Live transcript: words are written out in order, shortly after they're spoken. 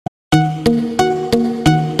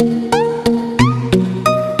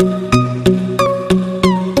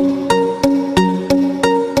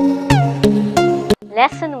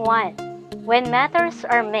Lesson 1. When matters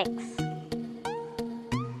are mixed.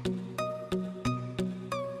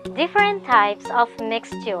 Different types of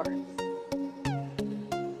mixtures.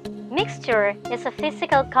 Mixture is a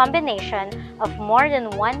physical combination of more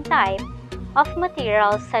than one type of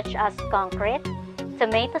materials such as concrete,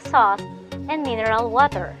 tomato sauce, and mineral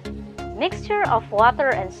water. Mixture of water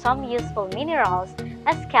and some useful minerals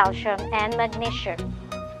as calcium and magnesium.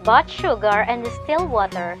 Both sugar and distilled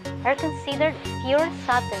water are considered pure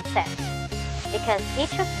substances because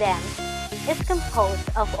each of them is composed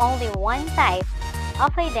of only one type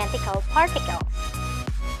of identical particles.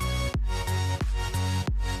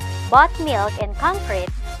 Both milk and concrete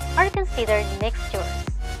are considered mixtures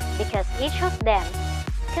because each of them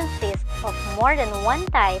consists of more than one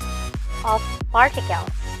type of particles.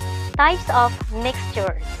 Types of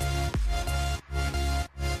mixtures.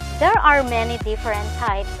 There are many different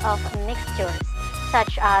types of mixtures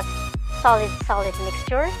such as solid-solid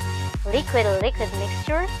mixture, liquid-liquid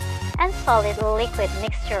mixture, and solid-liquid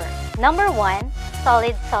mixture. Number 1.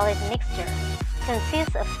 Solid-solid mixture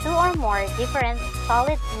consists of two or more different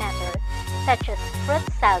solid matter such as fruit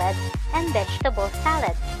salad and vegetable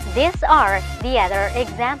salad. These are the other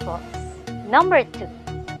examples. Number 2.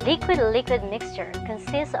 Liquid-liquid mixture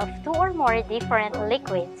consists of two or more different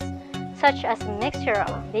liquids such as mixture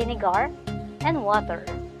of vinegar and water,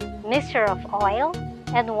 mixture of oil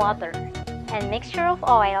and water, and mixture of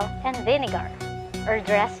oil and vinegar, or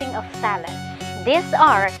dressing of salad. These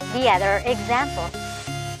are the other examples.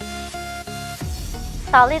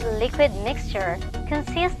 Solid-liquid mixture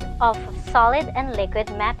consists of solid and liquid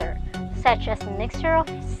matter, such as mixture of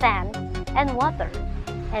sand and water,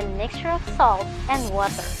 and mixture of salt and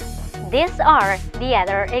water. These are the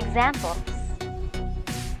other examples.